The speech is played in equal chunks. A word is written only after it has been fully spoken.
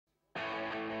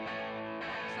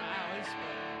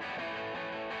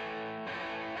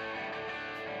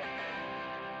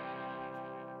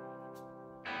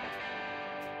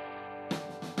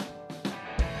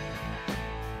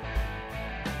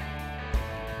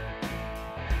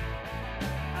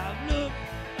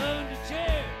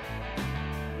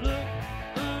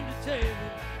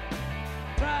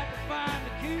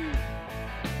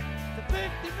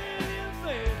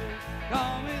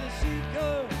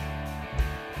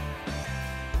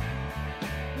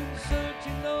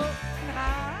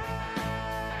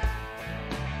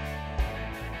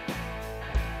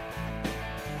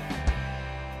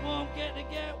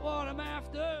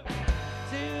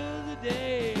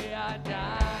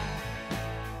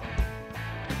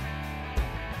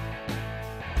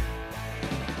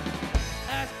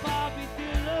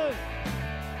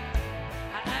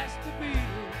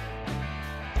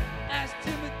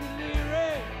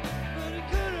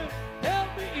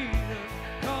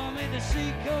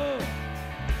seeker,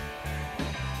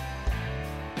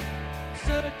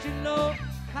 searching low,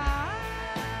 high.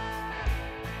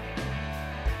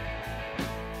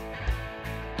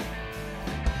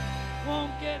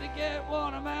 Won't get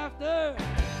what I'm after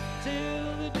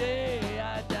till the day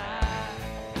I die.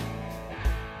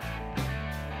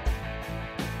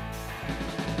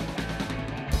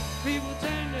 People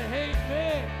tend to hate me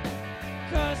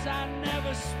 'cause I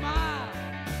never smile.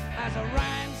 As I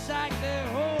ransack their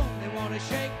home, they want to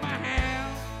shake my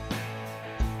hand.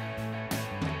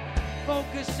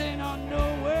 Focusing on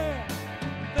nowhere,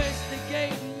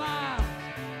 investigating miles.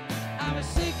 I'm a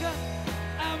seeker,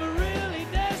 I'm a really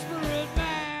desperate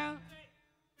man.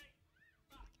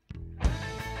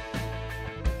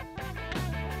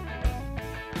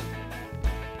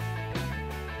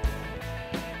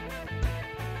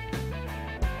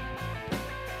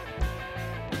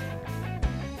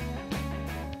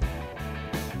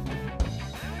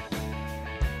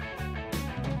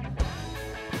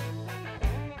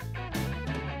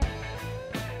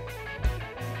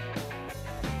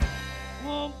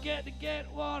 Won't get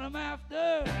what I'm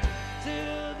after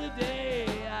till the day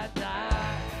I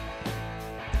die.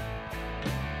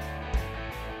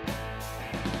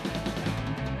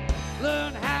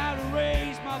 Learn how to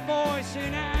raise my voice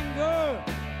in anger.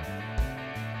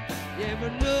 Yeah,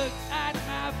 but look at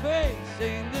my face,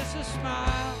 ain't this a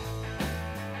smile?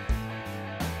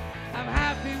 I'm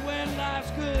happy when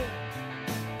life's good,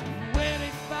 when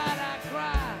it's bad I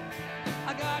cry.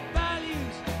 I got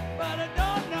values, but I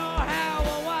don't know how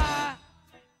or why.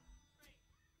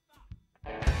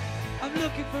 I'm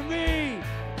looking for me,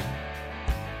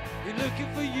 you're looking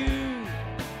for you.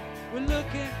 We're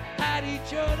looking at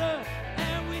each other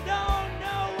and we don't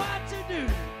know what to do.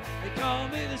 They call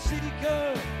me the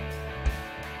seeker,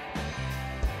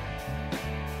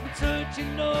 I'm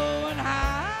searching low and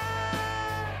high.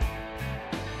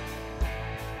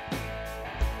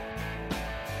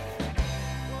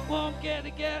 Won't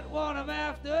get what I'm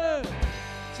after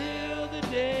till the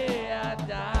day I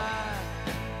die.